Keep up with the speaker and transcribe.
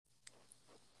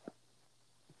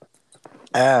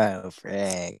Oh,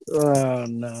 frag. Oh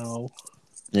no.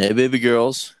 Hey, baby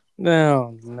girls.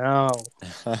 No, no.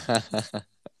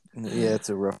 Yeah, it's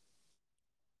a rough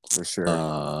for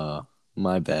sure.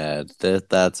 My bad.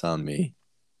 That's on me.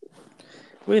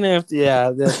 We didn't have to.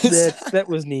 Yeah, that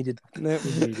was needed. That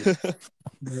was needed.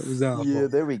 That was awful. Yeah,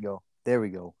 there we go. There we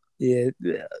go. Yeah,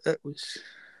 You that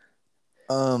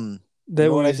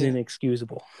know what I was think?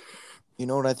 inexcusable. You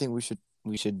know what I think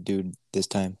we should do this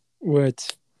time?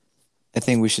 What? I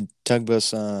think we should talk about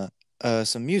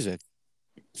some music.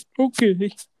 Okay.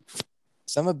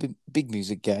 So I'm a big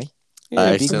music guy.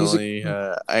 Yeah. Big music.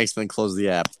 I accidentally closed the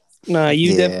app. Nah,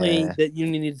 you definitely Yeah. that you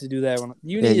needed to do that one.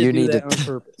 You Yeah, need to you do need that on to.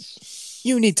 purpose.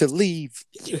 You need to leave.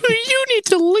 You need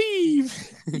to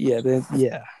leave. Yeah,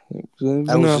 yeah. I was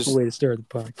Not the just way to start the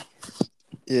podcast.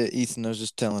 Yeah, Ethan. I was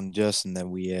just telling Justin that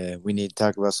we need to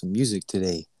talk about some music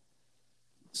today.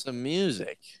 Some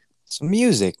music. Some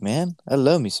music, man. I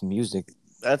love me some music.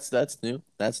 That's new.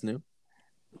 That's new.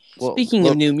 Well, Speaking of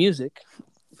look, new music,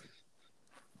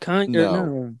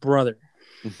 No. brother,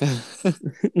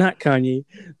 not Kanye.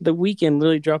 The Weeknd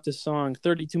literally dropped a song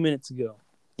 32 minutes ago.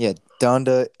 yeah,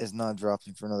 Donda is not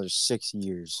dropping for another 6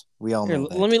 years. We all Here, know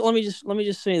that. let me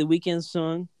just say the Weeknd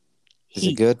song. Is it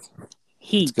Heat, good? It's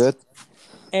heat, good.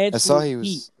 I saw absolute he heat.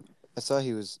 was. I saw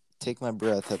he was. Take my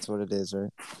breath. That's what it is,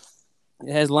 right?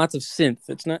 It has lots of synth.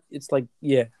 It's not. It's like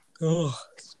yeah. Oh,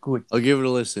 it's good. I'll give it a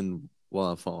listen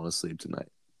while I'm falling asleep tonight.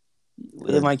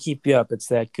 It might keep you up. It's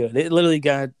that good. It literally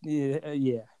got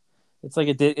yeah. It's like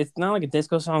it's not like a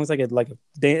disco song. It's like a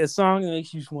song that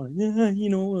makes you just want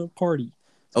to party.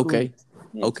 It's Okay. cool.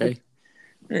 Yeah, Okay.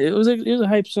 it was a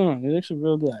hype song. It was actually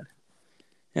real good.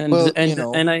 And Well,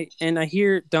 I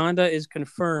hear Donda is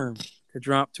confirmed to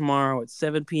drop tomorrow at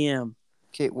 7 p.m.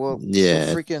 Okay, well, so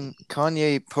Yeah. freaking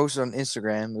Kanye posted on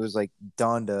Instagram. It was like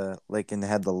Donda, like, and it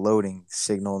had the loading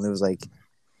signal, and it was like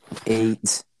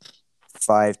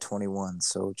 8/5/21.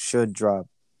 So it should drop.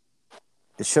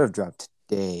 It should have dropped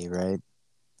today, right?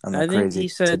 I'm I not think crazy. he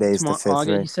said Today's the tomorrow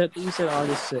 5th, August. right? He said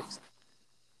August 6th.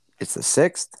 It's the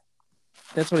 6th.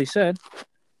 That's what he said.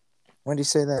 When did he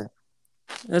say that?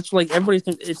 That's like everybody's.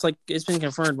 It's like it's been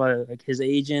confirmed by like his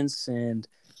agents and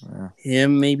Yeah,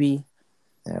 him maybe.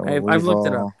 well, I've looked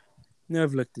it up. No,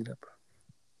 I've looked it up.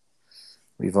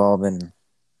 we've all been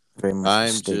very much I'm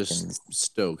mistaken. just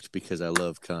stoked because I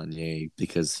love Kanye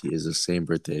because he is the same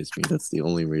birthday as me. That's the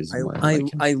only reason why I I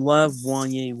like him. I love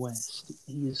Wanye West.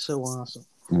 He is so awesome.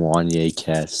 Wanye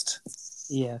Cast.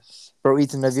 Yes. Bro,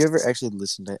 Ethan, have you ever actually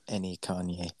listened to any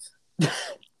Kanye?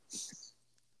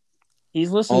 He's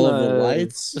listened All to of the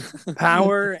lights.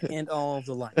 Power and All of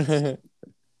the Lights.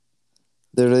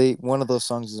 Literally, one of those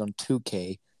songs is on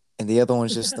 2K, and the other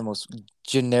one's just the most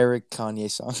generic Kanye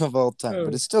song of all time.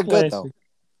 But it's still good, though. Classic. Can't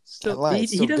Still, lie,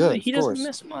 it's still good, he of doesn't course.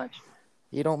 miss much.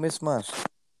 You don't miss much.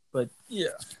 But yeah,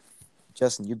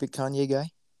 Justin, you a big Kanye guy?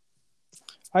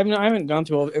 I haven't gone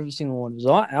through every single one of his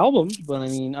albums, but I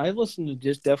mean, I've listened to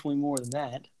just definitely more than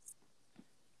that.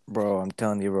 Bro, I'm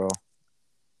telling you, bro.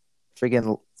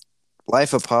 Freaking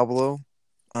Life of Pablo,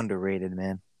 underrated,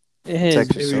 man. It It's has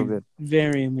actually so good.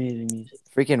 very amazing music.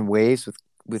 Freaking Waves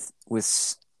with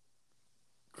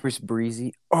Chris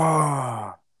Breezy.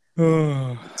 Oh,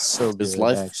 so good. Is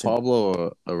Life actually.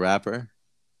 Pablo a rapper?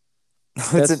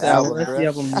 It's an album, That's bro. the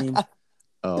album name.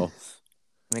 Oh.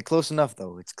 I mean, close enough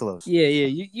though. It's close. Yeah.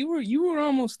 You were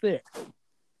almost there.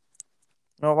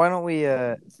 No, why don't we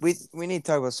we need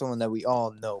to talk about someone that we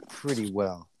all know pretty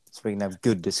well, so we can have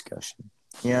good discussion.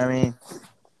 You know what I mean?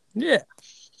 Yeah.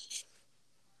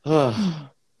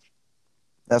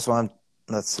 That's why I'm.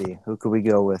 Let's see. Who could we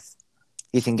go with?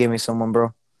 Ethan, give me someone,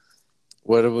 bro.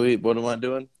 What am I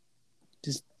doing?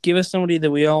 Just give us somebody that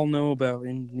we all know about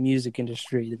in the music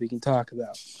industry that we can talk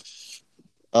about.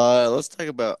 Let's talk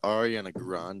about Ariana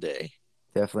Grande.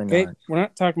 Definitely Okay, not. we're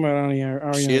not talking about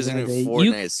Ariana. She has a new Grande.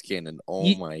 Fortnite skin, and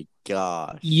my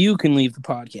gosh. You can leave the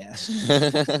podcast.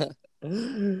 I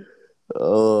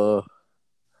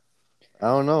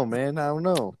don't know, man. I don't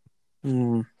know.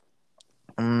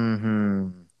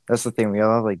 That's the thing. We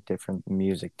all have like different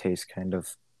music tastes, kind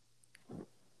of.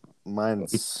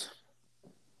 Mine's.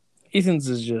 Ethan's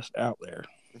is just out there.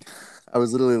 I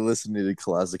was literally listening to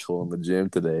classical in the gym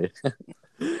today.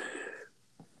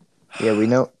 Yeah, we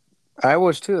know. I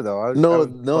was too, though. I was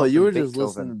you were bumping just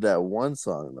listening to that one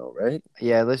song, though, right?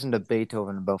 Yeah, I listened to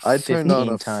Beethoven about I 15 turned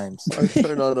on times. I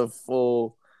turned on a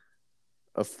full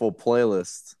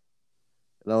playlist,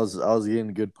 and I was getting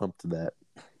a good pump to that.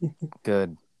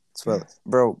 Good. So,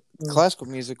 bro, classical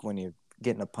music when you're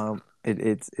getting a pump,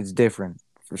 it's different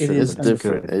for sure. It's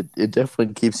different. It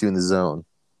definitely keeps you in the zone.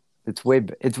 It's way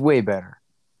better.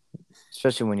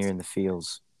 Especially when you're in the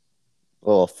fields.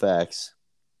 Oh, facts.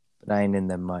 But I ain't in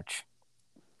them much.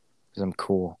 Because I'm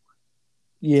cool.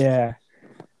 Yeah.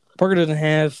 Parker doesn't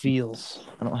have feels.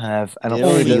 I don't have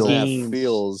Only doesn't games. have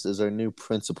feels is our new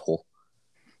principal.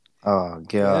 Oh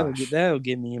gosh. That'll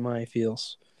get me in my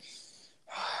feels.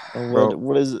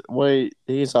 What is wait,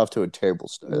 he's off to a terrible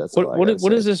start. That's all I gotta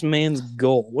what say. is this man's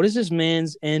goal? What is this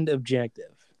man's end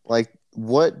objective? Like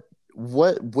what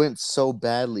went so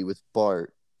badly with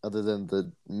Bart other than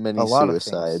the many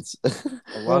suicides?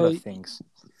 A lot of things.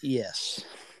 Yes.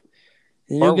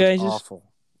 Bart was awful.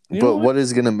 But what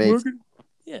is gonna make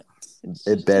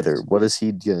it better? It's, what is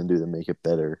he gonna do to make it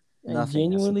better?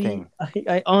 Nothing.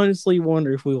 I honestly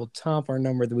wonder if we will top our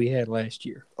number that we had last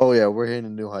year. Oh yeah, we're hitting a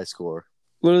new high score.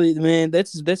 Literally, man,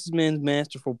 that's this man's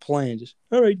masterful plan. Just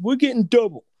all right, we're getting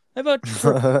double. How about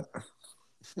triple?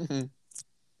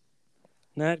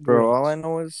 Not great. Bro, all I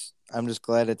know is I'm just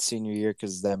glad it's senior year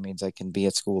because that means I can be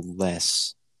at school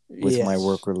less with my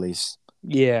work release.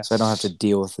 Yeah. So I don't have to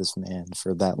deal with this man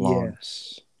for that long.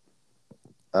 Yes.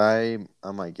 I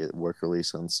might get work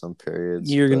release on some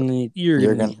periods. You're gonna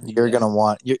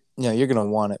want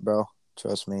it, bro.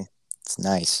 Trust me. It's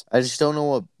nice. I just don't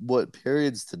know what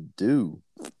periods to do.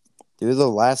 Do the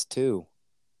last two.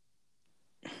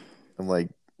 I'm like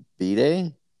B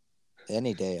day?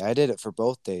 Any day. I did it for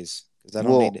both days because I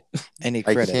don't need any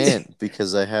credits. I can't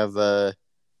because I have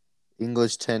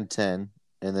English 10-10,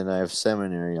 and then I have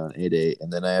seminary on A-Day,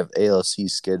 and then I have ALC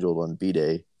scheduled on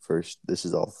B-Day. This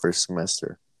is all first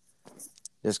semester.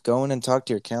 Just go in and talk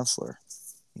to your counselor.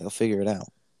 They'll figure it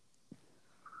out.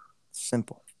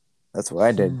 Simple. That's what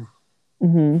I did.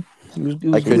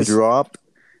 Mm-hmm. I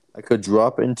could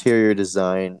drop interior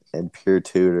design and peer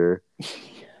tutor.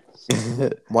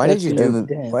 Why'd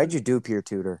you do peer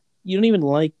tutor? You don't even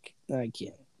like. I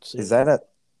can't. Is that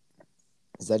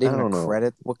even a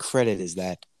credit? What credit is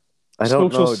that? I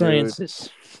don't know, Social sciences.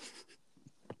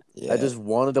 Yeah. I just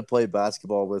wanted to play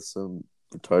basketball with some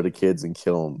retarded kids and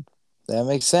kill them. That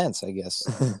makes sense, I guess.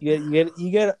 You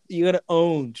gotta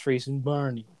own Trace and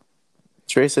Barney.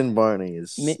 Trace and Barney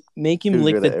is make him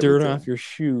lick the dirt off your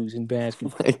shoes in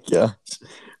basketball. My gosh,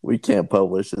 we can't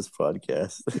publish this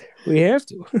podcast. We have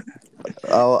to.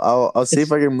 I'll see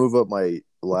if I can move up my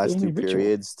last two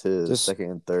periods to second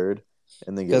and third,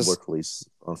 and then get work release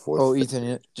on fourth. Oh,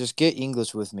 Ethan, just get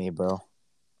English with me, bro.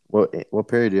 What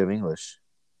period do you have English?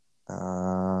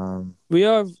 Do we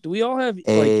all have like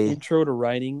intro to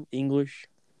writing English?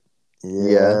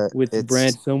 Yeah, with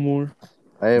Brad Fillmore.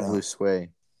 I have loose way.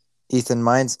 Ethan,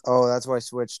 that's why I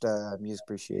switched music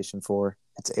appreciation for.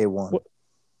 It's A1.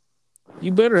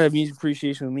 You better have music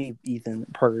appreciation with me, Ethan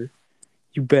Parker.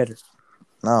 You better.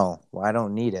 No, I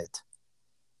don't need it.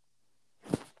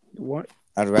 What?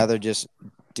 I'd rather just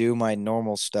do my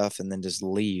normal stuff and then just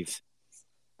leave.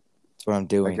 That's what I'm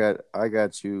doing. I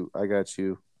got you,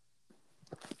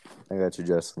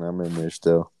 Justin. I'm in there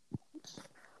still.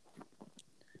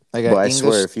 I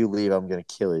swear, if you leave, I'm gonna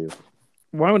kill you.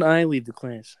 Why would I leave the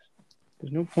class?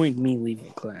 There's no point in me leaving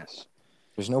the class.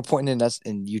 There's no point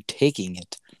in you taking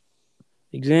it.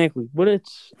 Exactly. But it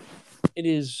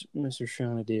is Mr.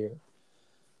 Shanadir.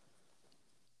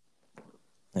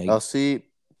 I'll see.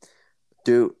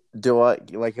 Do I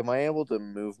am I able to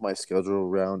move my schedule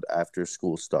around after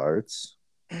school starts?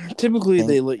 Typically,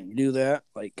 they let you do that.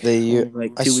 Like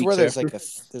 2 I swear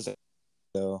weeks there's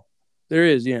so. There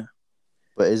is, yeah.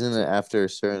 But isn't it after a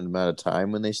certain amount of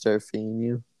time when they start feeding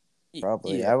you?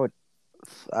 Probably. Yeah.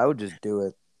 I would just do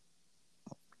it.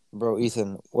 Bro,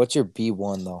 Ethan, what's your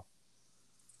B1 though?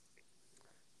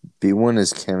 B1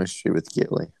 is chemistry with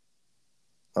Gilly.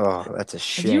 Oh, that's a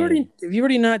shame. Have you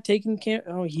already not taken chem?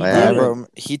 Oh, bro.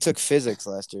 He took physics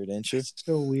last year, didn't you?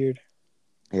 So weird.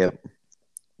 Yep.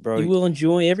 Bro, you will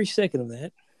enjoy every second of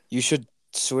that. You should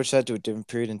switch that to a different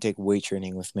period and take weight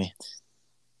training with me.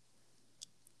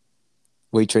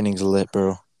 Weight training's lit, bro.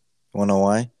 You wanna know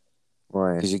why?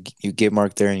 Why? Because you get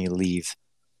marked there and you leave.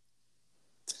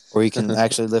 Or you can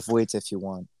actually lift weights if you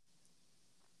want.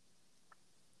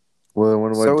 Well,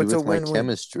 what do I do with my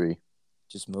chemistry?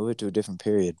 Just move it to a different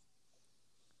period.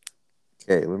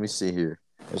 Okay, let me see here.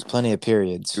 There's plenty of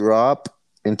periods. Drop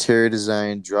interior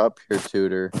design, drop peer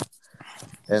tutor,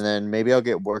 and then maybe I'll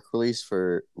get work release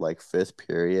for like fifth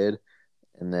period,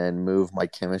 and then move my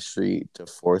chemistry to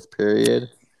fourth period,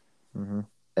 and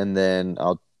then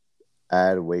I'll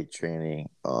add weight training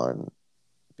on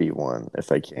B1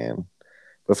 if I can.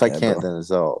 But if I can't, then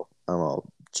I'm all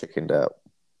chickened out.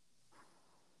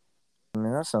 I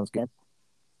mean, that sounds good.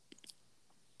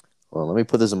 Well, let me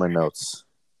put this in my notes.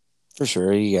 For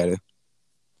sure, you got to.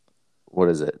 What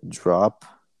is it? Drop.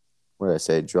 What did I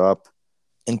say? Drop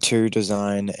interior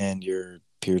design and your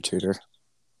peer tutor.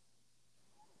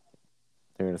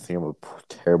 They're gonna think I'm a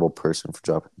terrible person for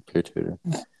dropping peer tutor,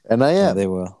 and I Yeah, am. they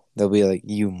will. They'll be like,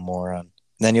 "You moron." And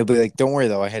then you'll be like, "Don't worry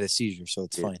though, I had a seizure, so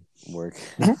it's fine." Work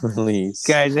release.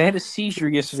 Guys, I had a seizure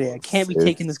yesterday. I can't be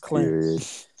taking this Period,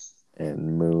 class.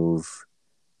 and move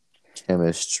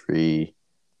chemistry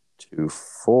to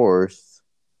fourth.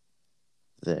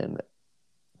 Then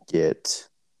get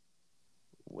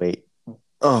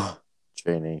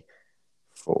training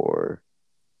for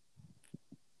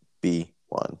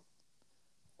B1.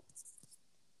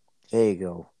 There you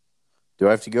go. Do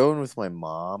I have to go in with my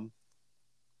mom?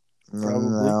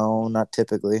 Probably. No, not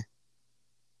typically.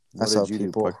 What I saw did you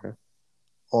people. do, Parker?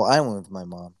 Well, I went with my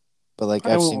mom, but like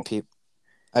I've seen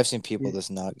people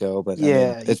just not go. But I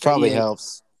mean, it probably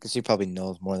helps because she probably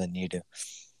knows more than you do.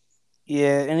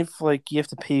 Yeah, and if like you have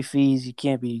to pay fees, you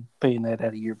can't be paying that out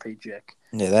of your paycheck.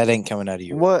 Yeah, that ain't coming out of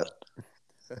your What?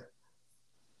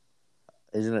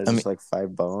 Isn't it just like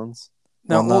 $5?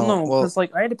 No, Well, no, no, because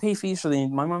like I had to pay fees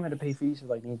my mom had to pay fees for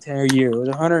like the entire year. It was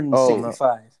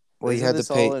 165. Well, you isn't had this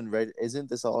to pay. all in isn't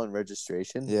this all in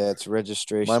registration? Yeah, it's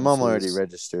registration. My mom fees. already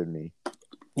registered me.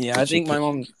 Yeah, I think my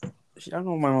mom. I don't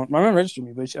know. My mom registered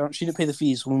me, but she didn't pay the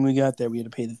fees. When we got there, we had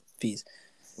to pay the fees.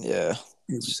 Yeah,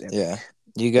 It was epic. yeah.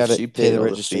 You got to pay the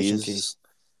registration fees.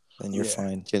 Then you're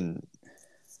fine. You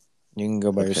can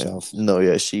go by yourself. No,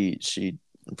 yeah, she.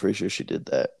 I'm pretty sure she did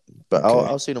that. But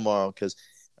I'll see tomorrow because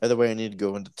either way, I need to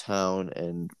go into town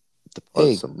and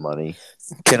deposit some money.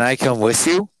 Can I come with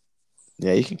you?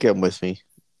 Yeah, you can come with me.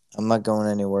 I'm not going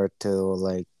anywhere till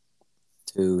like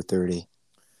 2:30.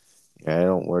 Yeah, I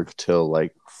don't work till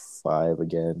like 5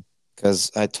 again.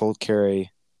 Because I told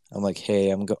Carrie, I'm like,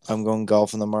 hey, I'm going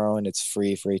golfing tomorrow and it's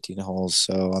free for 18 holes,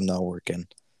 so I'm not working.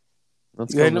 You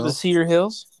heading up to Cedar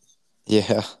Hills?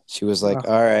 Yeah, she was like,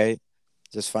 all right,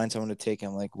 just find someone to take.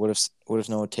 I'm like, what if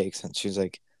no one takes? And she's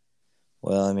like,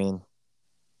 well, I mean,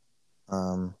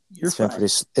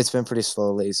 it's been pretty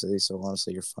slow lately, so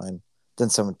honestly, you're fine. Then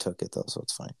someone took it though, so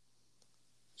it's fine.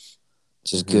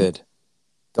 Which is good.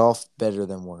 Golf better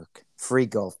than work. Free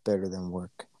golf better than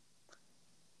work.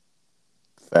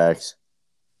 Facts.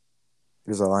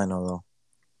 Here's all I know though.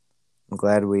 I'm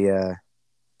glad we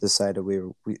decided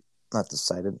I'm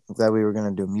glad we were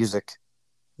gonna do music.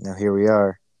 Now here we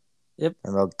are. Yep.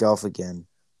 And about golf again,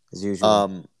 as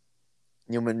usual.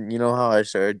 You know how I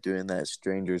started doing that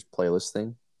strangers playlist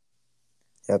thing?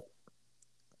 Yep.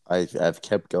 I've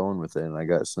kept going with it, and I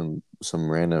got some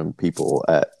random people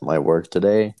at my work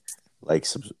today, like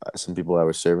some people I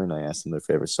was serving. I asked them their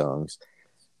favorite songs.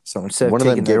 So instead of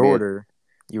taking their order,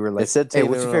 you were like, "Hey,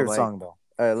 what's your favorite song, though?"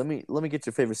 All right, let me get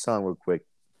your favorite song real quick.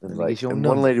 And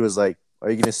one lady was like, "Are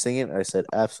you gonna sing it?" I said,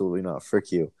 "Absolutely not.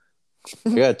 Frick you." I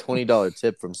got a $20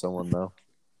 tip from someone though.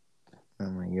 Oh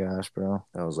my gosh, bro!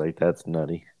 I was like, "That's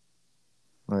nutty."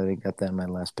 Well, I got that in my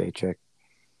last paycheck.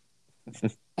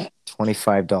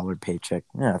 $25 paycheck.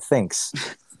 Yeah, thanks.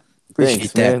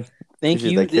 Appreciate that. Man. Thank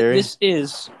you. This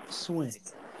is swing,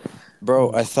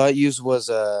 bro. I thought you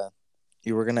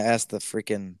were gonna ask the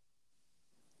freaking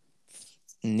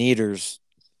Neaters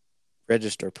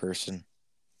register person.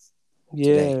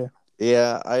 Yeah. Today.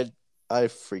 Yeah, I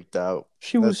freaked out.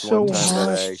 She was so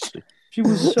hot. She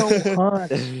was so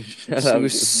hot. She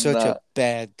was such a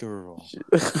bad girl.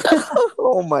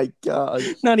 Oh my god!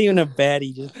 Not even a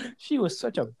baddie. She was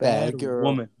such a bad girl.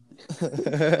 Woman.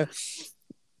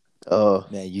 Oh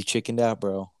man, you chickened out,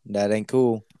 bro. That ain't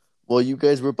cool. Well, you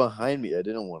guys were behind me. I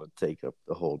didn't want to take up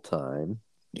the whole time.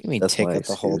 You mean take up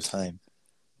the whole time?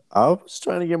 I was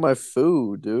trying to get my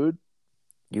food, dude.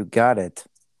 You got it.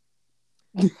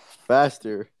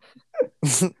 Faster.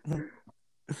 I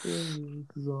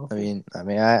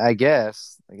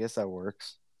guess that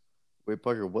works. Wait,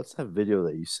 Parker, what's that video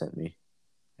that you sent me?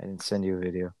 I didn't send you a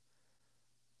video.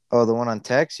 Oh, the one on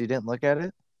text? You didn't look at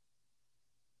it?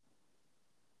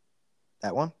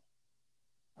 That one?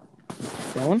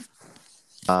 That one?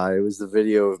 It was the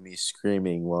video of me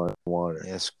screaming while in water.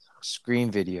 Yes,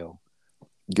 scream video.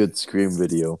 Good scream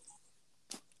video.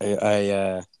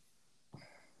 I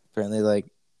apparently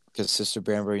because Sister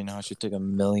Bramber, you know how she took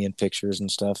 1 million pictures and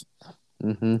stuff.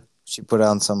 Mm-hmm. She put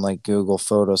on some Google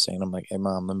photos saying, I'm like, hey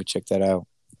mom, let me check that out.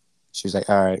 She was like,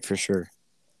 all right, for sure.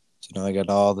 So now I got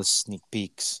all the sneak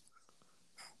peeks.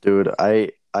 Dude,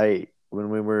 I when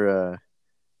we were at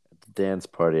the dance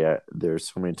party, there were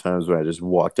so many times where I just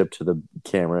walked up to the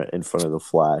camera in front of the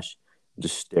flash and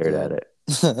just stared at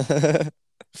it.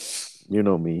 You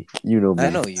know me. I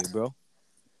know you, bro.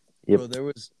 Yep.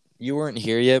 Bro, you weren't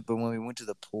here yet, but when we went to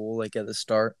the pool, at the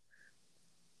start,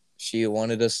 she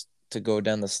wanted us to go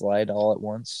down the slide all at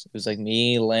once. It was like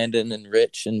me, Landon, and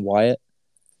Rich and Wyatt.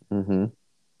 Mm-hmm.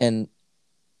 And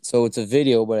so it's a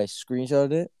video, but I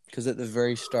screenshotted it because at the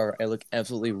very start, I look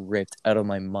absolutely ripped out of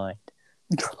my mind.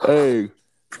 Hey,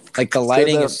 Like the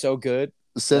lighting is so good.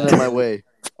 Send that my way.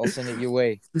 I'll send it your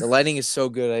way. The lighting is so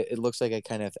good. It looks like I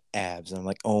kind of have abs. And I'm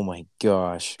like, oh my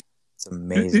gosh, it's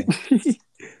amazing.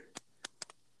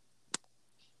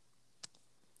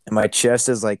 And my chest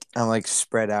is like, I'm like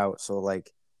spread out. So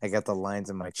like I got the lines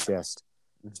in my chest.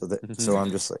 So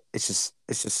I'm just like, it's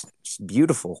just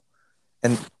beautiful.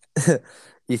 And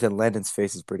Ethan Landon's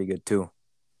face is pretty good too.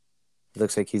 It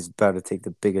looks like he's about to take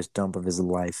the biggest dump of his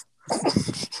life.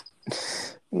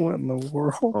 What in the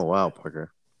world? Oh, wow,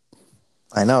 Parker.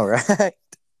 I know, right?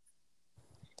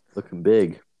 Looking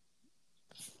big.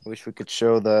 Wish we could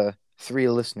show the 3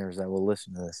 listeners that will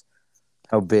listen to this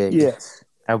how big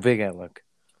I look.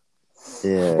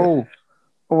 Yeah.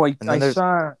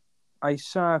 I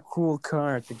saw a cool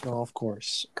car at the golf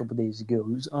course a couple days ago. It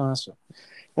was awesome.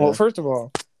 Well, first of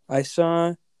all, I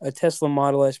saw a Tesla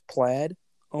Model S Plaid.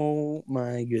 Oh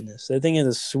my goodness, that thing is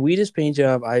the sweetest paint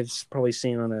job I've probably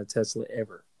seen on a Tesla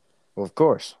ever. Well, of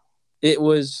course. It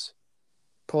was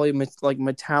probably like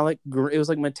metallic. It was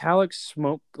like metallic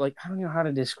smoke. Like, I don't know how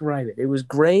to describe it. It was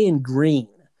gray and green,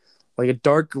 like a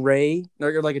dark gray,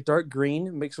 or like a dark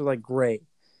green mixed with like gray.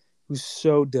 It was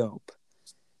so dope.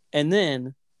 And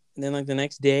then like the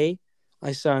next day,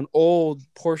 I saw an old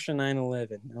Porsche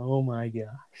 911. Oh my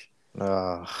gosh.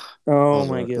 Oh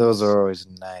my goodness. Those are always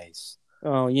nice.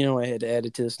 Oh, you know, I had to add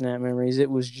it to the Snap memories. It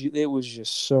was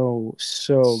just so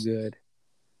good.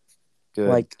 Good.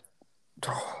 Like,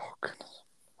 oh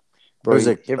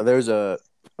goodness. There's a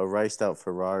riced out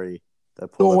Ferrari that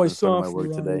pulled up in front of my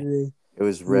work today. It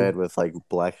was red with like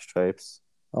black stripes.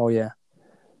 Oh yeah.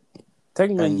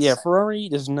 Technically, Ferrari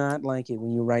does not like it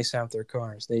when you rice out their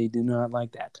cars. They do not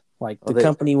like that. Like the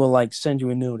company will like send you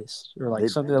a notice or like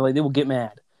something like they will get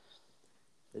mad.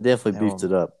 They definitely beefed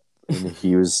it up. And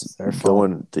he was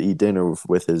going to eat dinner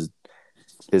with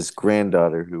his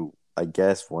granddaughter, who I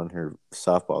guess won her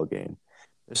softball game.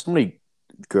 There's so many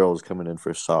girls coming in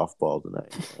for softball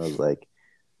tonight. I was like,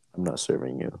 I'm not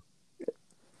serving you.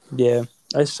 Yeah,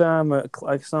 I saw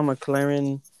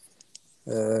McLaren.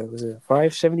 Was it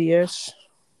 570S?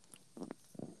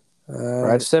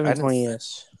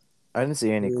 720S. I didn't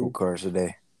see any cool cars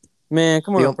today. Man,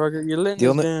 come on, Parker. You're letting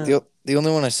us down. The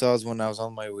only one I saw was when I was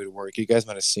on my way to work. You guys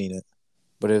might have seen it,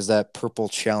 but it was that purple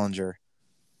Challenger.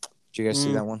 Did you guys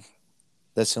see that one?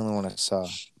 That's the only one I saw.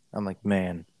 I'm like,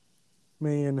 man.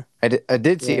 I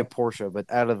did see a Porsche, but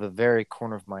out of the very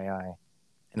corner of my eye,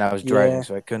 and I was driving,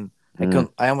 so I couldn't.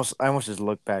 I almost just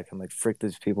looked back and like, frick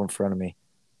these people in front of me.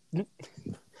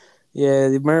 Yeah,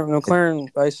 the McLaren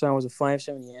I saw was a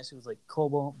 570S. It was like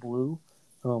cobalt blue.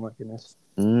 Oh my goodness.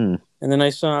 And then I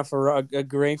saw a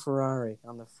gray Ferrari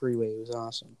on the freeway. It was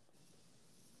awesome.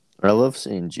 I love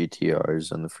seeing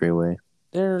GTRs on the freeway.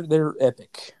 They're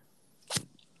epic.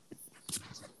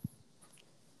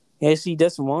 Yeah, I see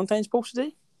Dustin Valentine's post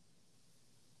today.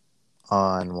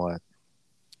 On what?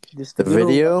 Just the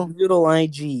video? Little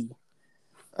IG.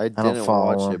 I didn't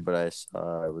watch it, but I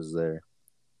saw I was there.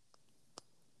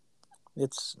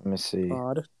 It's Let me see.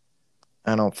 odd.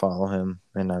 I don't follow him,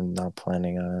 and I'm not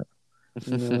planning on it.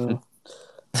 No.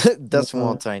 Dustin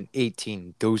Valentine,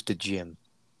 18, goes to gym.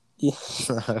 Yeah.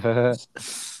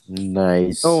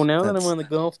 Nice. Oh, now that I'm on the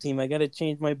golf team, I got to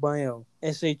change my bio.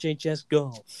 SHHS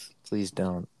Golf. Please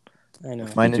don't. I know.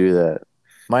 If you do that,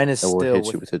 mine is I will still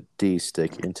hit you with a D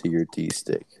stick into your D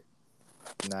stick.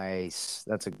 Nice.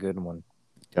 That's a good one.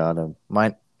 Got him.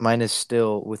 Mine is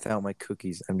still without my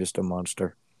cookies. I'm just a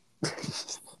monster.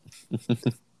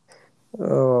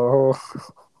 Oh.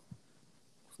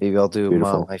 Maybe I'll do,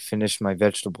 Beautiful. Mom, I finished my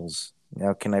vegetables.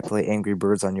 Now can I play Angry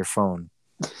Birds on your phone?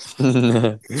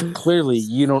 Clearly,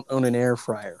 you don't own an air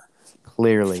fryer.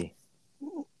 Clearly,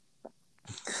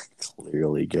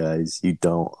 guys, you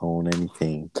don't own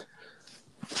anything.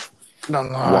 No.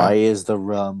 Why is the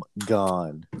rum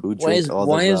gone? Who drank all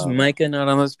the rum? Why is Micah not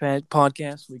on this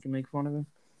podcast? We can make fun of him.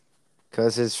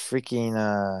 Because his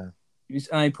freaking his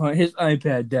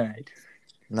iPad died.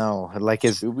 No, like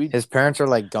his parents are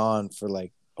like gone for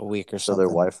like a week or something. So their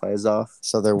Wi-Fi is off.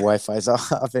 So their Wi-Fi's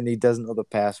off, and he doesn't know the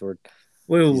password.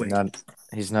 Wait.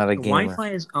 He's not a gamer. Wi-Fi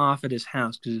is off at his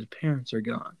house because his parents are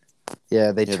gone.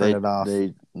 Yeah, they turn it off.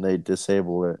 They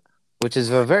disable it, which is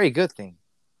a very good thing.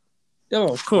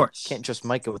 Oh, of course. Can't trust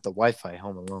Micah with the Wi-Fi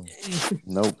home alone.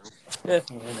 Nope.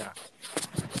 Definitely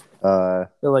not.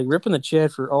 They're like ripping the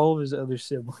chat for all of his other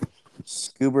siblings.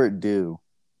 Scoobert do.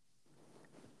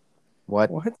 What?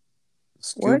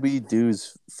 What? Scooby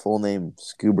Doo's full name,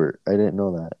 Scoobert. I didn't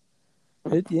know that.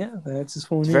 Yeah, that's his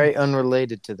full It's name. very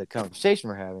unrelated to the conversation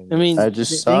we're having. I mean, I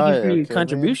just thank saw you it. for your Okay,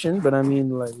 contribution, but I mean,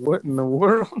 like, what in the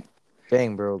world?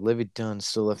 Dang, bro, Livy Dunn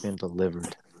still left me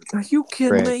undelivered. Are you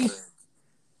kidding me?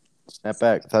 Snap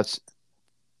back. Thought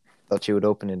you would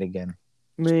open it again.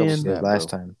 Man, She did last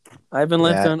time. I've been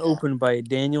left Yeah. unopened by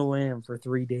Daniel Lamb for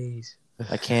 3 days.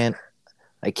 I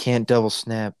can't double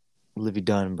snap Livy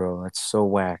Dunn, bro. That's so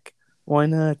whack. Why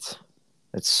not?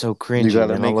 That's so cringy.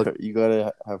 You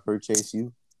gotta have her chase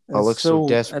you. I'll look so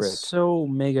desperate. That's so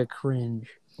mega cringe.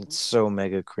 It's so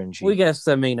mega cringy. We gotta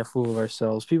stop making a fool of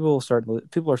ourselves. People are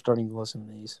starting to listen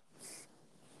to these.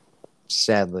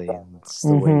 Sadly, that's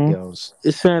the way it goes.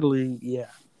 Sadly, yeah,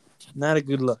 not a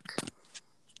good look.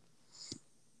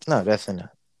 No, definitely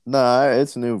not. Nah,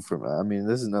 it's new for me. I mean,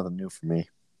 this is nothing new for me.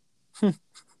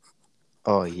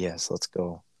 Oh yes, let's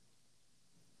go.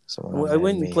 I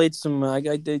went and played some. I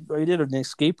did an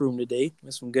escape room today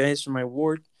with some guys from my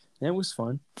ward. That was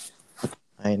fun.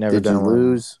 I ain't never Did done you one.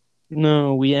 lose?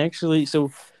 No, we actually.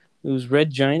 So it was Red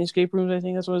Giant Escape Rooms. I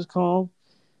think that's what it's called.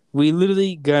 We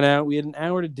literally got out. We had an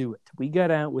hour to do it. We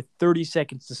got out with 30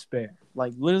 seconds to spare.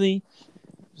 Like literally,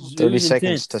 30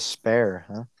 seconds to spare,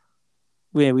 huh?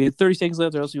 Yeah, we had 30 seconds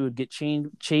left, or else we would get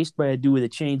chased by a dude with a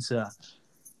chainsaw.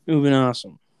 It would have been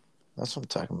awesome. That's what I'm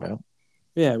talking about.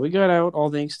 Yeah, we got out all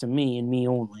thanks to me and me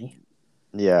only.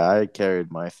 Yeah, I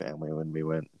carried my family when we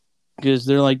went. Because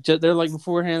they're like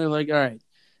beforehand, they're like, all right,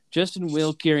 Justin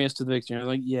will carry us to the victory. I'm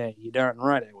like, yeah, you're darn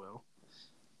right I will.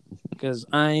 Because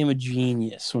I am a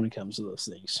genius when it comes to those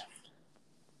things.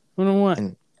 I don't know why.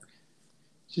 And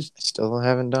still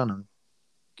haven't done them.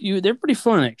 They're pretty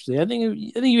fun, actually. I think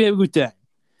you have a good time.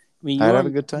 I mean, I'd have a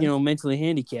good time. Mentally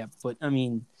handicapped, but I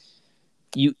mean,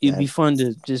 it'd be fun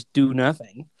to just do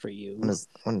nothing for you.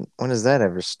 When has that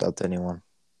ever stopped anyone?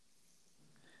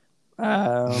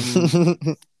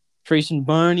 Trace and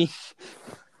Barney.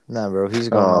 Nah, bro, he's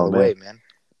going all the way, man.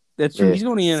 That's true. Yeah. He's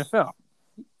going to the NFL.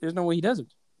 There's no way he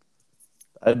doesn't.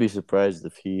 I'd be surprised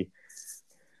if he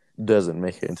doesn't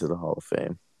make it into the Hall of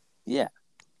Fame. Yeah.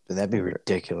 That'd be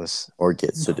ridiculous. Or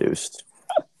get seduced.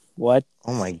 What?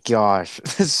 Oh my gosh.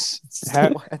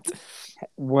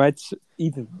 What?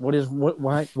 Ethan,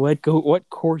 what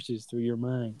courses through your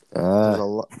mind? There's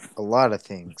a lot of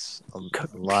things. A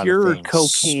lot pure of things.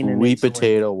 Cocaine. Sweet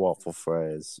potato waffle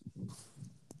fries.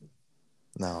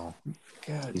 No.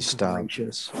 God, you stop.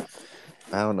 Gracious.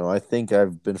 I don't know. I think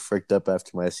I've been freaked up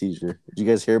after my seizure. Did you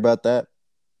guys hear about that?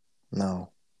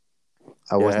 No.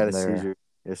 I wasn't there. Seizure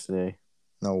yesterday.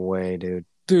 No way, dude.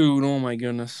 Dude, oh my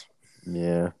goodness.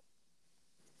 Yeah.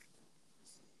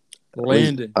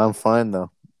 Landon. I'm fine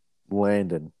though.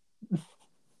 Landon.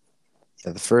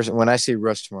 Yeah, when I see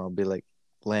Russ tomorrow, I'll be like,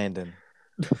 Landon.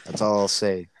 That's all I'll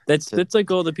say. That's like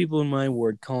all the people in my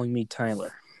ward calling me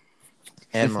Tyler.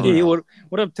 And hey, what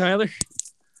up, Tyler?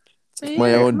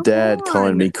 My own dad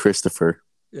calling me Christopher.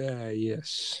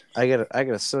 Yes. I got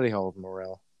a study hall with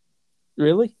Morel.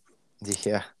 Really?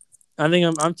 Yeah. I think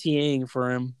I'm TAing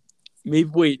for him.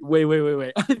 Maybe wait.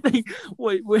 I think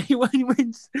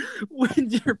when's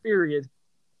your period?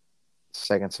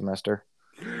 Second semester.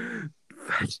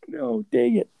 No,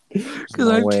 dang it. Because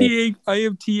I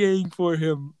am TAing for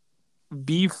him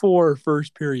before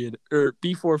first period or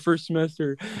before first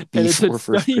semester. Before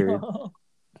first period.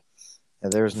 Yeah,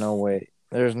 there's no way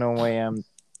I'm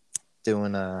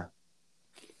doing a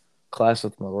class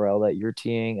with Morel that you're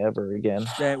TAing ever again.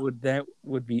 That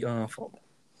would be awful.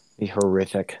 Be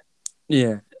horrific.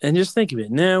 Yeah, and just think of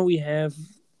it. Now we have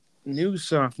new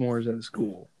sophomores at the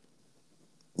school.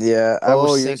 Yeah,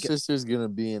 your sister's gonna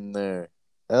be in there.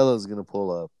 Ella's gonna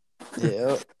pull up.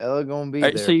 Yeah, Ella gonna be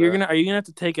there. So are you gonna have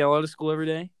to take Ella to school every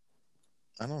day?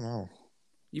 I don't know.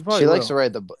 You probably likes to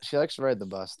ride she likes to ride the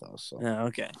bus though. So yeah,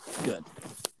 okay, good.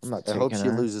 I hope she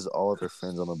loses all of her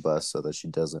friends on the bus so that she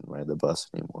doesn't ride the bus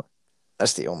anymore.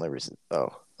 That's the only reason.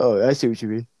 Oh, I see what you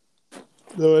mean.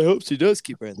 No, I hope she does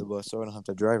keep riding the bus so I don't have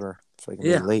to drive her so I can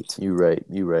be late. You're right.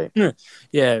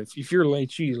 Yeah, if you're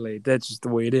late, she's late. That's just the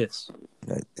way it is.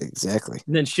 Exactly.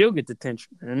 And then she'll get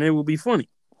detention, and it will be funny.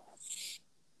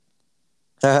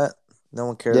 No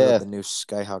one cares about the new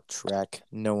Skyhawk track.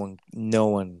 No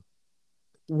one.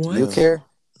 What? You care?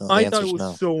 No, I thought it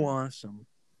was so awesome.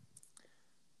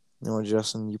 No,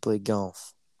 Justin, you play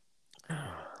golf.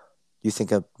 You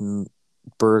think a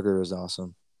burger is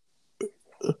awesome.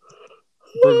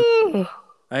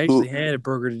 I actually had a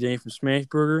burger today from Smash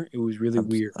Burger. It was really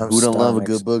weird. Who don't love a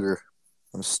good booger?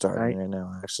 I'm starving right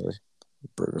now, actually.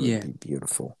 Burger would be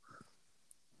beautiful.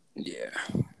 Yeah,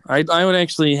 I would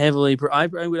actually heavily. I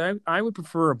would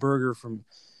prefer a burger from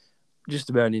just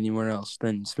about anywhere else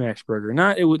than Smashburger.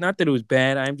 Not that it was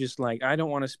bad. I'm just like, I don't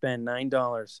want to spend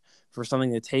 $9 for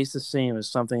something that tastes the same as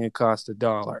something that costs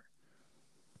 $1.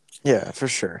 Yeah, for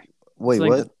sure. It's Wait,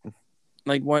 what?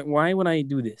 Like, why would I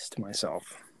do this to myself?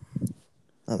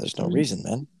 Oh, there's no reason,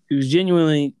 man. It was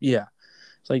genuinely, yeah.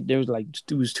 It's like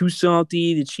it was too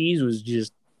salty. The cheese was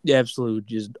just absolute,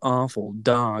 just awful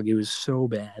dog. It was so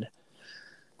bad.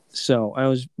 So I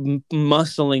was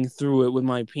muscling through it with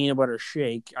my peanut butter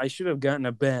shake. I should have gotten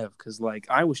a Bev because like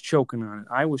I was choking on it.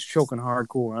 I was choking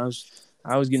hardcore.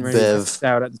 I was getting ready to pass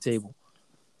out at the table.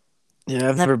 Yeah,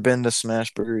 I've never been to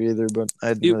Smashburger either, but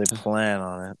I didn't really plan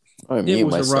on it. I mute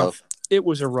myself. It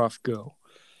was a rough go.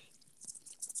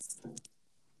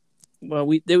 Well,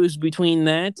 it was between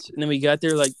that and then we got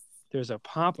there like there's a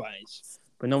Popeyes,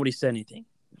 but nobody said anything.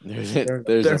 There's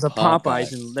a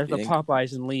Popeyes and there's a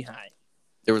Popeyes in Lehigh.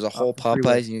 There was a whole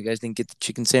Popeyes and you guys didn't get the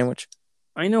chicken sandwich?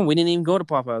 I know, we didn't even go to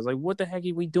Popeyes. I was like, what the heck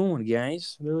are we doing,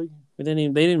 guys? Really? They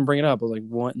didn't bring it up. I was like,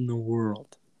 what in the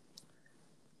world?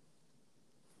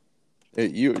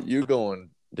 You're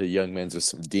going to Young Men's with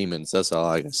some demons. That's all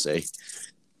I can say.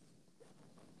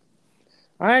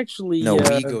 I actually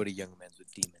we go to Young Men's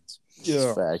with demons.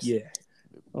 Yeah, Facts. yeah.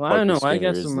 Well, I don't know. I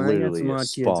got some odd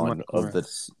kids. Spawn of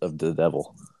the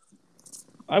devil.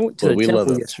 I went to the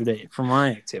temple yesterday for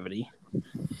my activity,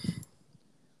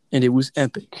 and it was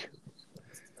epic.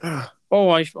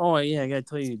 Oh yeah, I gotta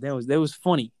tell you that was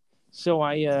funny. So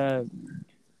I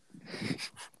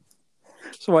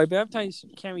baptized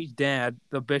Cammy's dad,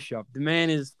 the bishop. The man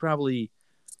is probably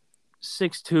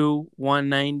 6'2",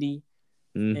 190.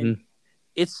 Mm-hmm. And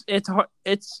it's hard.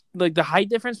 It's like the height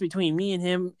difference between me and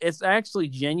him. It's actually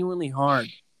genuinely hard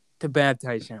to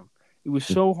baptize him. It was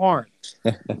so hard.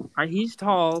 He's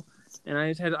tall, and I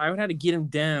would have to get him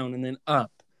down and then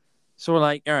up. So we're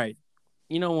like, all right,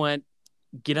 you know what?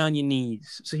 Get on your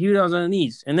knees. So he was on his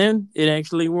knees, and then it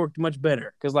actually worked much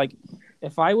better. Because like,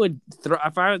 if I would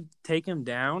take him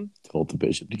down, told the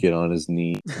bishop to get on his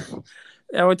knee.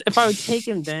 If I would take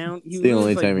him down, it's the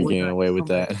only time you're getting away with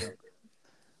that.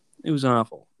 It was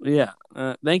awful. Yeah.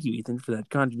 Thank you, Ethan, for that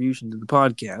contribution to the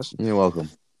podcast. You're welcome.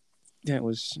 That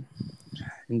was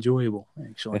enjoyable,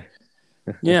 actually.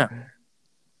 Yeah.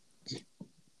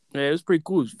 Yeah, it was pretty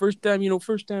cool. It was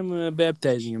first time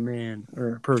baptizing a man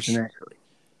or a person, actually.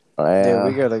 Yeah,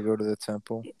 we gotta go to the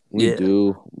temple. We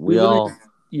do. We all.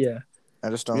 Yeah. I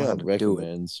just don't know how to do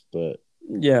it. But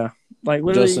yeah, like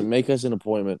literally. Justin, make us an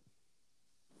appointment.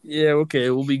 Yeah. Okay,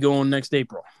 we'll be going next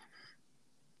April.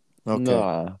 Okay.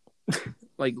 Nah.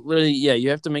 Like literally, yeah.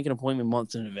 You have to make an appointment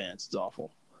months in advance. It's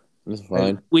awful. It's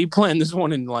fine. We planned this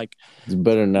one in like. It's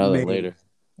better now than later.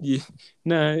 Yeah.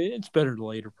 No, it's better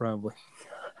later probably.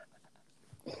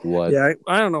 What? Yeah,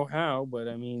 I don't know how, but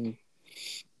I mean,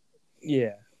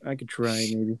 yeah, I could try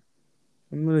maybe.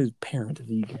 I'm not a parent of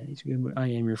you guys. I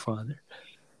am your father.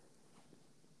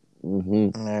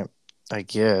 Mm-hmm. I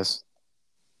guess.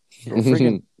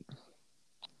 Freaking...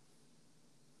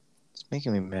 It's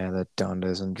making me mad that Donda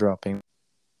isn't dropping.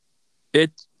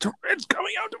 It's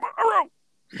coming out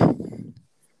tomorrow.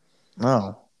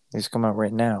 No, he's coming out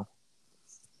right now.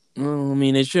 Well, I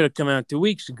mean, it should have come out 2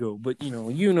 weeks ago, but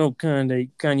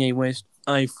Kanye West,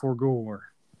 I forgore.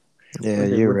 Yeah,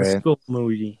 you're right. Skull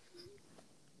emoji.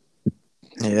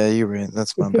 Yeah, you're right.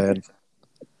 That's my bad.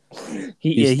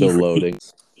 He's still loading.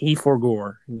 He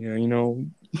forgore. You know.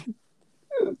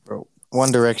 Bro,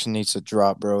 One Direction needs to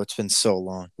drop, bro. It's been so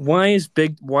long. Why has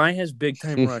Big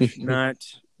Time Rush not?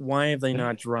 Why have they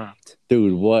not dropped?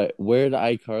 Dude, what? Where did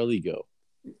iCarly go?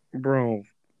 Bro.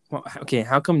 Well, okay,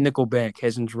 how come Nickelback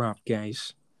hasn't dropped,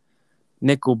 guys?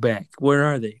 Nickelback, where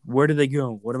are they? Where do they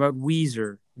go? What about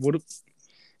Weezer?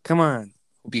 Come on.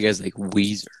 Hope you guys like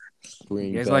Weezer.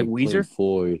 You guys like Weezer?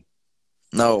 Floyd.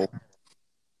 No.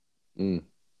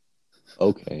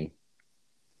 Okay.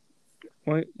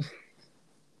 What?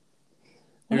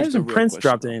 Why hasn't Prince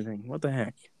dropped anything? What the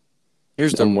heck?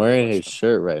 I'm wearing his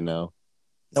shirt right now.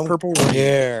 No purple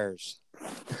cares.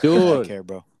 Dude. I care,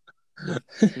 bro.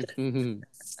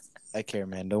 I care,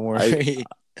 man. Don't worry.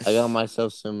 I got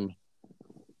myself some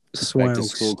back to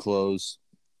school clothes.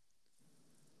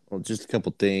 Well, just a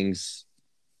couple things.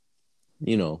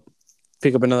 You know.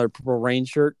 Pick up another Purple Rain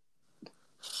shirt.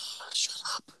 Shut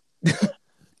up.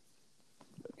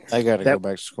 I gotta go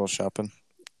back to school shopping.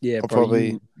 Yeah, I'll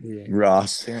probably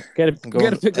Ross. Gotta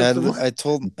pick up. I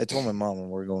told my mom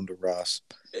we're going to Ross.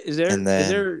 Is there?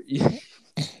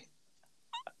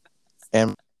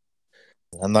 And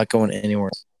I'm not going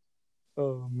anywhere.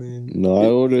 Oh man. No, I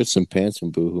ordered some pants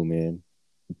from Boohoo Man.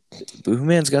 Boohoo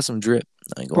Man's got some drip.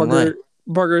 I ain't gonna lie.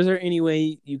 Parker, is there any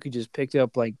way you could just pick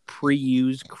up like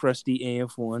pre-used crusty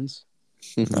AF1s?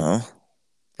 No,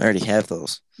 I already have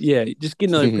those. Yeah, just get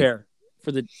another pair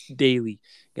for the daily.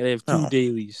 Gotta have 2 No.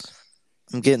 dailies.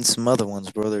 I'm getting some other ones,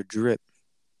 bro. They're drip.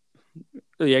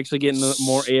 Are you actually getting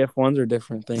more AF1s or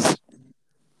different things?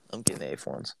 I'm getting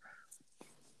AF1s.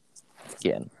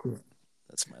 Again,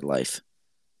 that's my life.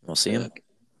 You want to see them?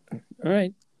 All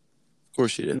right. Of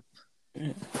course you do.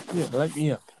 Yeah, light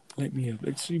me up. Light me up.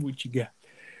 Let's see what you got.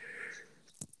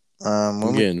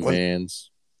 I'm getting Vans.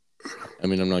 I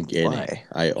mean, I'm not getting Why? it.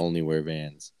 I only wear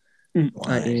Vans.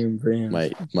 I am Vans.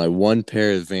 My one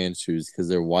pair of Vans shoes because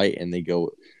they're white and they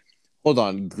go. Hold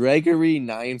on,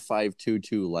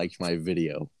 Gregory9522 liked my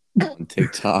video on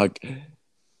TikTok.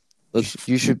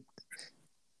 You should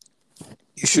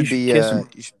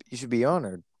be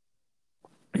honored.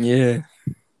 Yeah.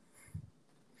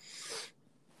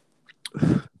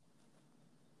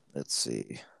 Let's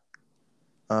see.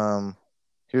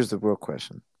 Here's the real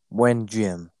question: when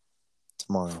gym?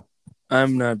 Tomorrow.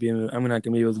 I'm not gonna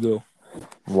be able to go.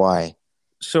 Why?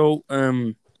 So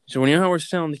when you know how we're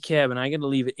selling the cabin, I gotta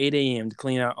leave at 8 a.m. to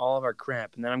clean out all of our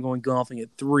crap, and then I'm going golfing at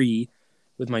 3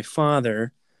 with my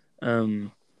father,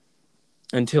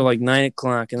 until like 9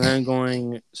 o'clock, and then I'm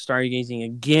going stargazing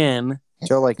again.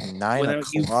 Till like 9 without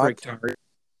o'clock. You, fricktard.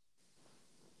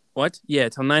 What? Yeah,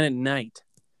 till 9 at night.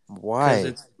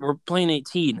 Why? We're playing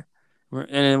 18,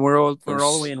 we're all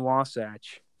the way in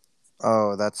Wasatch.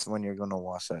 Oh, that's when you're going to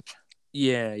Wasatch.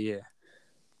 Yeah.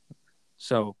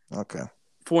 So okay,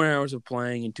 4 hours of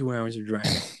playing and 2 hours of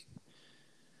driving.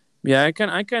 Yeah, I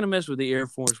kind of mess with the Air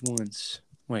Force Ones.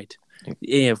 Wait,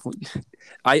 yeah,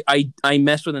 I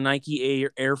messed with the Nike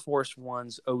Air Force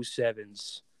Ones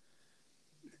 07s.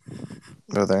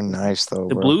 Oh, they're nice though.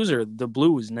 The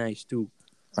blue is nice too.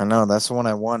 I know that's the one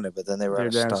I wanted, but then they were out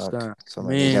of stock. So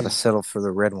I got to settle for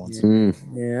the red ones.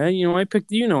 Yeah, I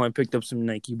picked up some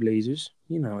Nike Blazers.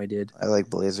 You know I did. I like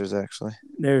Blazers actually.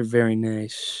 They're very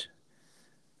nice.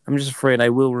 I'm just afraid I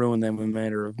will ruin them in a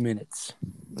matter of minutes.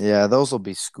 Yeah, those will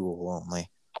be school only.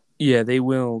 Yeah, they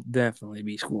will definitely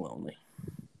be school only.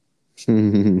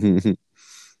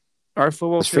 Our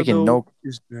football field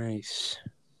is nice.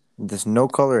 This no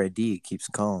color ID keeps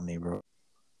calling me, bro.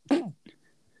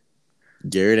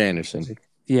 Garrett Anderson.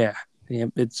 Yeah,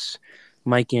 it's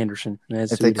Mike Anderson.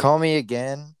 If they call me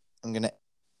again, I'm gonna.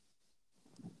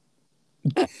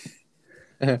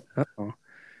 Uh-oh.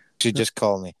 Should just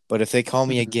call me. But if they call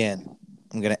me again,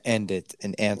 I'm gonna end it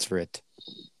and answer it.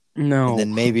 No.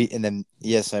 And then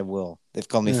yes, I will. They've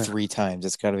called me 3 times.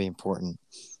 It's got to be important.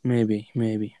 Maybe.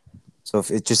 So if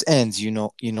it just ends, you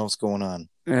know what's going on.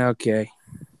 Okay.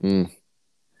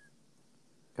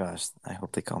 Gosh, I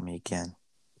hope they call me again.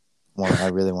 I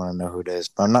really want to know who it is,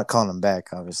 but I'm not calling them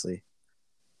back, obviously.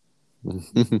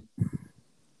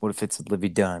 What if it's Livy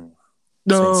Dunn?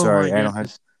 No, saying, I don't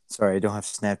have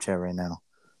Snapchat right now.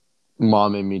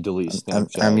 Mom made me delete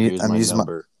Snapchat. Here's my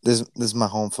number. This is my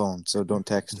home phone, so don't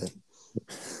text it.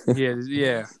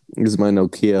 Yeah. This is my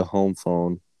Nokia home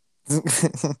phone.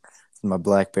 It's my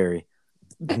BlackBerry.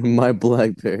 My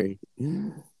BlackBerry.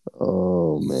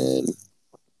 Oh man.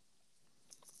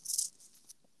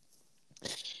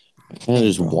 I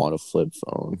just want a flip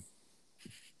phone.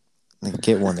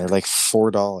 Get one. They're like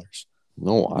 $4.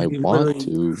 No, I want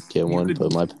to get one,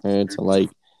 but my parents are like,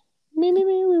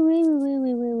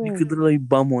 you could literally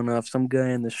bum one off some guy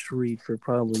in the street for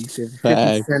probably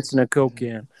 50 cents in a Coke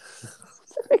can.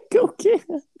 Coke can.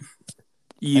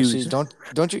 Actually,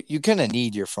 don't you? You kind of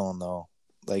need your phone though,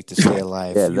 like to stay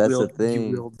alive. Yeah, that's the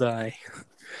thing. You will die.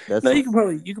 You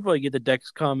could probably get the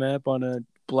Dexcom app on a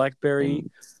BlackBerry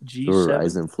G7.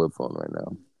 Verizon flip phone right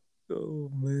now. Oh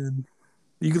man.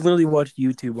 You can literally watch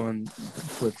YouTube on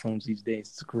flip phones these days.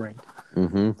 It's great.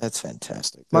 Mm-hmm. That's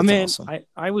fantastic. That's awesome.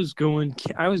 I was going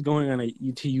on a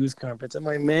youth conference, and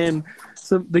my man,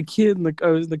 the kid I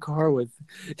was in the car with,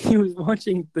 he was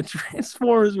watching the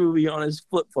Transformers movie on his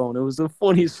flip phone. It was the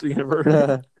funniest thing I've ever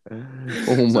heard.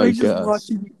 Oh my god! Just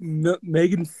watching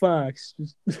Megan Fox in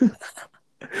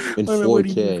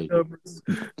 4K.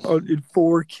 In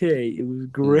 4K, it was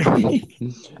great.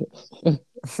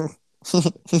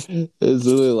 It's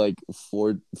literally like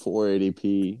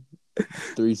 480p,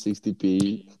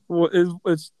 360p. Well, it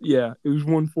was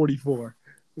 144.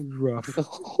 It was rough.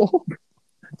 Oh my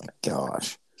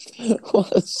gosh,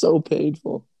 that's so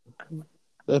painful.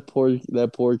 That poor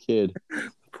kid.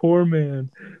 Poor man.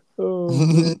 Oh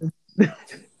man.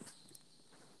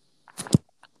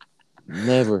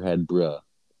 Never had bruh.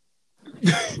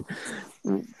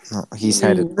 No, he's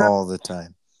had it all the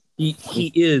time.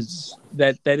 He is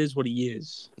that is what he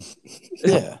is.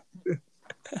 Yeah.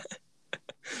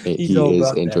 He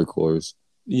is intercourse.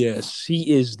 Yes,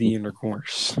 he is the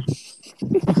intercourse.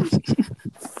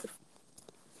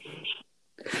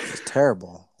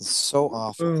 terrible. It's so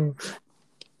awful.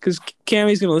 Because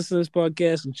Cammy's going to listen to this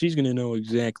podcast and she's going to know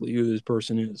exactly who this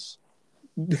person is.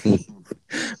 I'm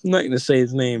not going to say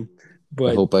his name,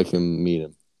 but I hope I can meet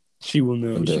him. she will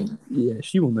know.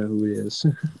 She will know who it is.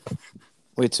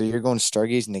 Wait, so you're going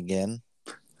stargazing again?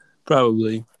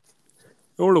 Probably.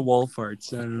 Or the wall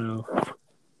farts. I don't know.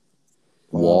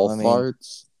 Wall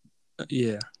farts?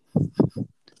 Yeah.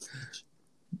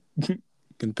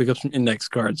 Can pick up some index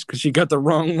cards because she got the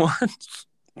wrong ones.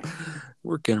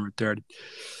 We're kind of retarded.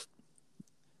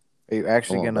 Are you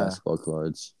actually gonna basketball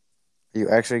cards? Are you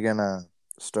actually gonna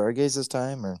stargaze this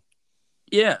time, or?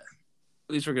 Yeah. At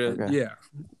least we're gonna. Okay. Yeah.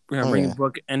 We're gonna bring a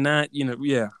book and not.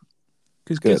 Yeah.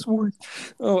 Because guess what?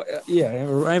 Oh yeah,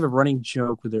 I have a running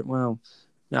joke with it. Well,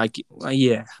 I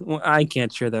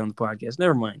can't share that on the podcast.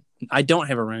 Never mind. I don't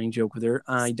have a running joke with her.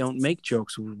 I don't make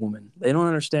jokes with women. They don't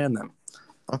understand them.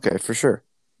 Okay, for sure.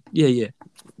 Yeah.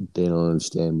 They don't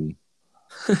understand me.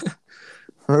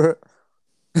 How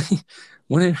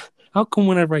come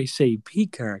whenever I say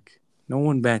peacock, no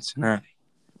one bats an eye?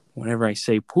 Whenever I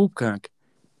say poopcock,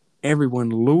 everyone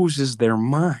loses their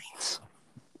minds.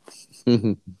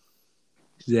 Exactly.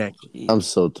 I'm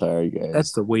so tired, guys.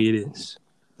 That's the way it is.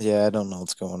 Yeah, I don't know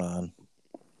what's going on.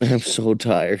 I'm so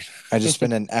tired. I just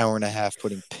spent an hour and a half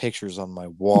putting pictures on my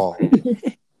wall.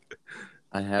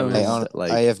 I have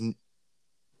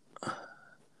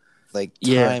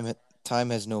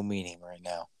time has no meaning right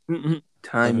now.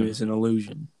 Time is an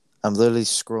illusion. I'm literally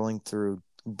scrolling through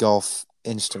golf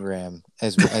Instagram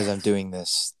as I'm doing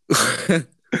this. I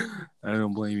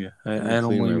don't blame you. I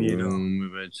don't blame you at all.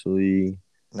 Eventually,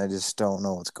 and I just don't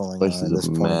know what's going on at this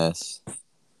point. Mess.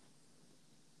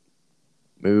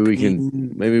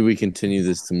 Maybe we continue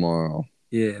this tomorrow.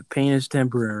 Yeah, pain is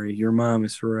temporary. Your mom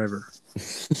is forever.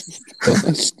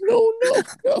 No.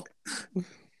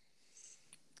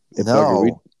 Hey, No. Parker,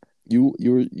 you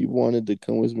wanted to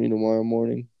come with me tomorrow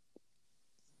morning?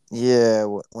 Yeah.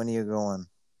 When are you going?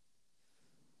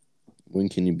 When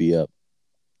can you be up?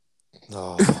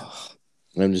 Oh,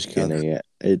 I'm just kidding. Yeah,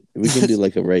 we can do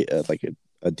like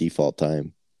a default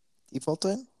time. Default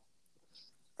time?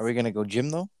 Are we gonna go gym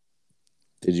though?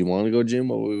 Did you want to go gym?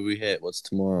 What would we hit? What's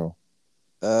tomorrow?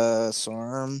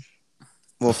 SARM.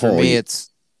 Well, for me,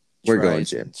 it's we're going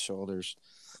gym. Shoulders.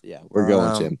 Yeah, we're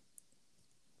going gym.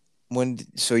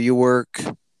 So you work?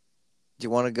 Do you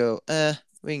want to go?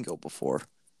 We can go before.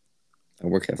 I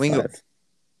work at 5.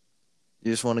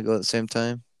 You just want to go at the same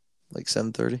time, like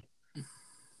 7:30?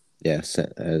 Yeah,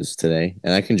 as today,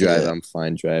 and I can drive. Yeah. I'm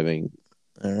fine driving.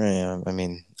 All right. I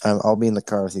mean, I'll be in the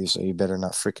car with you, so you better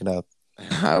not freak it up.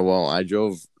 I won't. I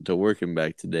drove to work and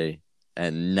back today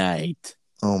at night.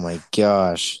 Oh my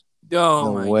gosh!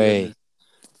 No way! Goodness.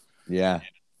 Yeah,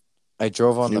 I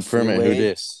drove on the freeway. Who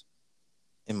dis?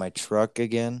 In my truck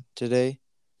again today.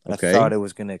 And I thought it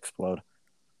was gonna explode.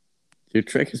 Your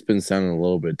truck has been sounding a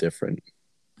little bit different.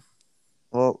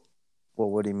 Well,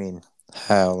 what do you mean?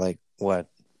 How? Like what?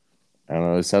 I don't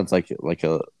know. It sounds like a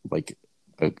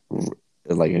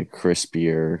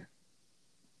crispier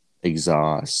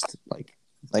exhaust, like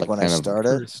when I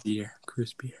started.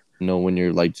 Crispier. No, when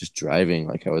you're like just driving,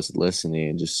 like I was listening,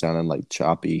 it just sounded like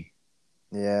choppy.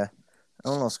 Yeah, I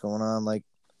don't know what's going on. When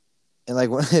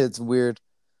it's weird,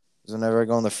 because whenever I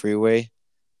go on the freeway,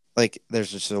 like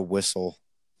there's just a whistle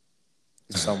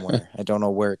somewhere. I don't know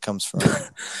where it comes from.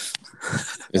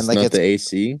 It's not the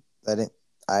AC.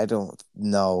 I don't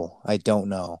know.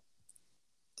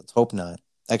 Let's hope not.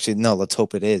 Actually, no. Let's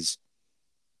hope it is.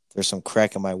 There's some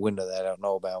crack in my window that I don't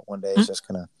know about. One day it's just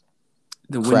gonna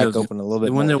crack open a little bit.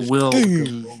 The window will go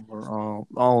over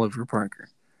all over Parker.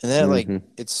 And then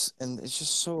it's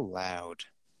just so loud,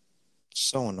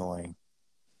 so annoying.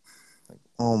 Like,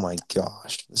 oh my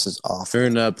gosh, this is awful.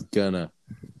 Turn up, Gunna.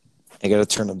 I gotta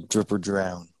turn up drip or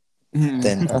drown.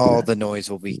 Then all the noise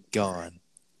will be gone.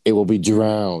 It will be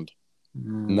drowned,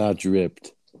 not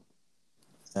dripped.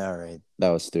 All right, that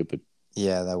was stupid.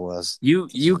 Yeah, that was. You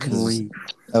can leave.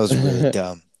 That was really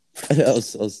dumb. That was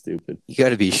so stupid. You got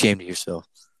to be ashamed of yourself.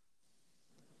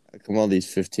 How come all these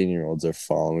 15-year-olds are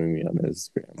following me on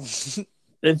Instagram?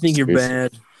 They think you're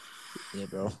bad. Yeah,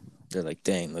 bro. They're like,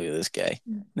 dang, look at this guy.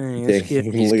 Dang, this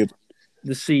kid.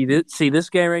 See this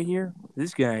guy right here?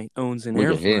 This guy owns an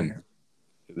air fryer.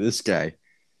 This guy.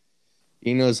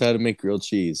 He knows how to make grilled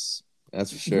cheese.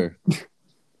 That's for sure.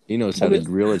 He knows how to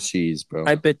grill a cheese, bro.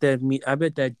 I bet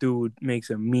that dude makes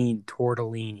a mean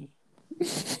tortellini.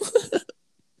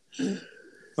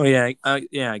 Oh yeah,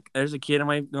 There's a kid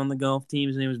on the golf team.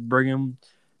 His name is Brigham.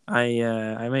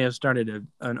 I may have started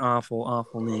an awful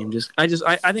name. I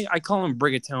think I call him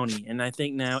Brigatoni, and I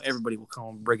think now everybody will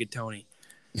call him Brigatoni.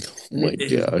 Oh my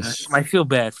gosh. I feel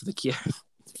bad for the kid.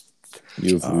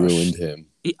 You've ruined him.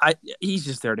 He's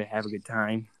just there to have a good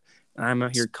time. I'm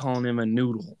out here calling him a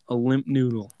noodle, a limp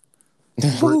noodle,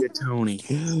 Brigatoni.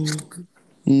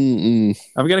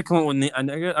 I've got to come up with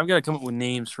I've got to come up with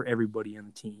names for everybody on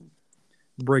the team.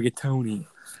 Brigatoni.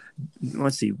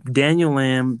 Let's see, Daniel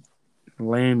Lammy,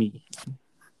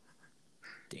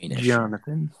 Danish.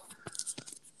 Jonathan.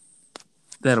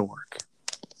 That'll work.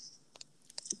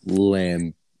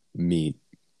 Lamb meat.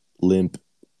 Limp.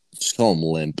 Just call him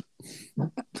limp.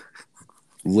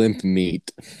 Limp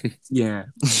meat. Yeah.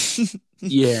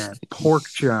 Yeah. Pork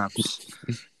chops.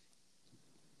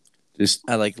 Just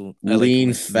I like lean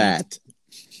limp fat.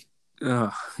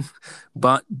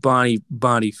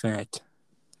 Body fat.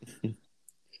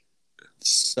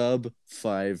 Sub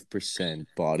 5%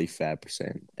 body fat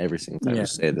percent every single time you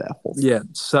say that whole thing. Yeah,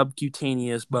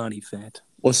 subcutaneous body fat.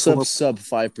 What's up, sub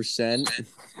 5%?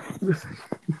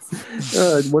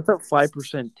 What's up,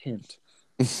 5% tint?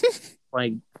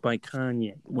 by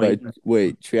Kanye. Wait,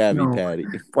 Travi Patty.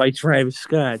 By Travis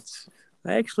Scott.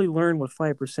 I actually learned what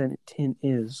 5% tint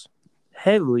is.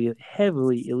 Heavily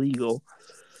illegal.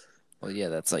 Well, yeah,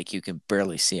 that's like you can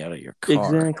barely see out of your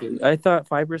car. Exactly. I thought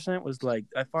 5% was like,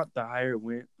 I thought the higher it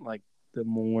went, like the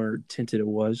more tinted it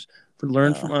was. But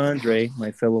learned from Andre,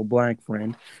 my fellow black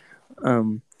friend.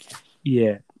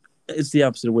 Yeah, it's the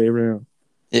opposite way around.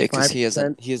 Yeah, because he has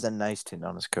a nice tint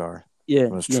on his car. Yeah,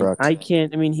 on his truck. I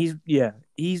can't. I mean, he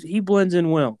blends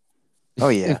in well. Oh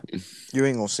yeah, you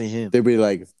ain't gonna see him. They'd be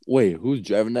like, "Wait, who's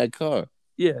driving that car?"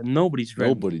 Yeah, nobody's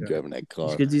driving. Driving that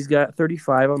car because he's got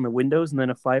 35 on the windows and then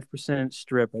a 5%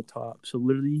 strip at top. So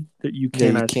literally, you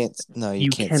cannot see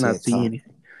anything.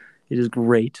 It is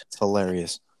great. It's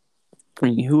hilarious. I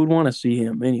mean, who would want to see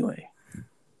him anyway?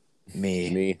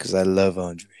 Me, because I love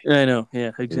Andre. I know.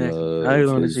 Yeah, exactly. I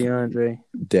want to see Andre.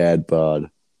 Dad bod.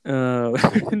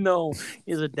 No,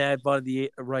 he's a dad bod at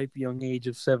the ripe young age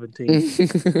of 17.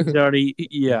 He's already,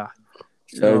 young.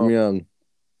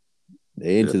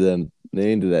 They into them.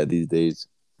 They into that these days.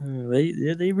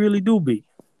 They really do be.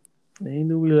 They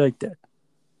do be like that.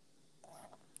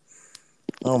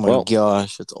 Oh my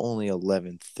gosh! It's only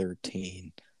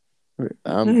 11:13.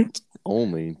 I'm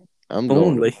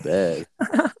going to bed.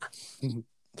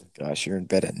 Gosh, you're in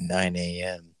bed at 9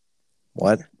 a.m.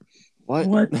 What?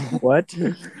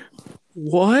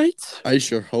 I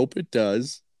sure hope it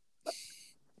does.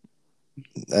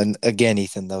 And again,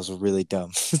 Ethan, that was really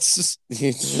dumb. Shut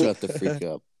the freak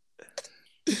up.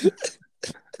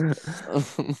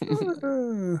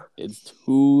 It's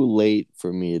too late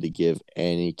for me to give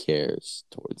any cares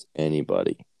towards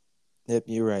anybody. Yep,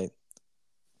 you're right.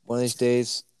 One of these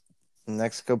days, the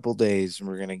next couple days,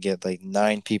 we're gonna get like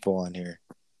 9 people on here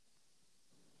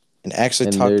and actually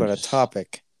talk about a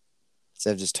topic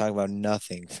instead of just talking about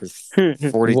nothing for 42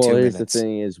 minutes. Here's the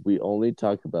thing: is we only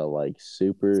talk about like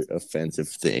super offensive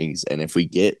things, and if we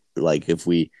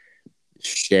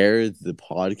share the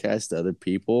podcast to other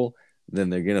people, then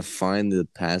they're gonna find the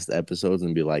past episodes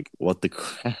and be like, "What the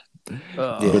crap?"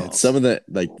 But some of the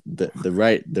like the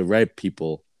right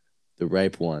people, the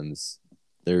ripe ones,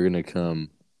 they're gonna come.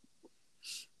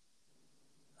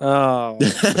 Oh,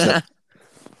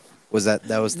 was that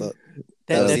the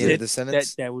end of the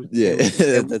sentence?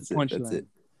 That's it.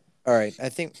 All right, I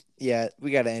think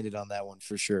we got to end it on that one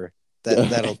for sure. That ought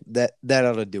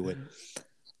to do it.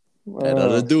 That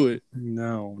ought to do it.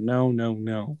 No.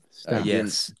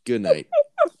 Yes. Good night,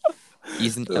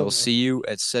 Ethan. I will see you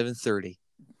at 7:30.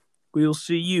 We'll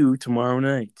see you tomorrow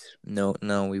night. No,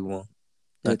 we won't.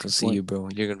 Not gonna see you, bro.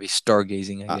 You're gonna be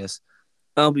stargazing, I guess.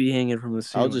 I'll be hanging from the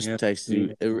ceiling. I'll just text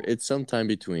you. It's sometime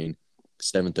between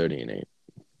 7:30 and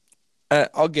 8.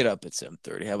 I'll get up at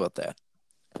 7:30. How about that?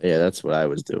 Yeah, that's what I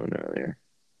was doing earlier.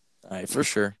 All right, for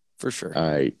sure. All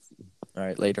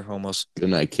right. Later, homos. Good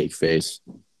night, cake face.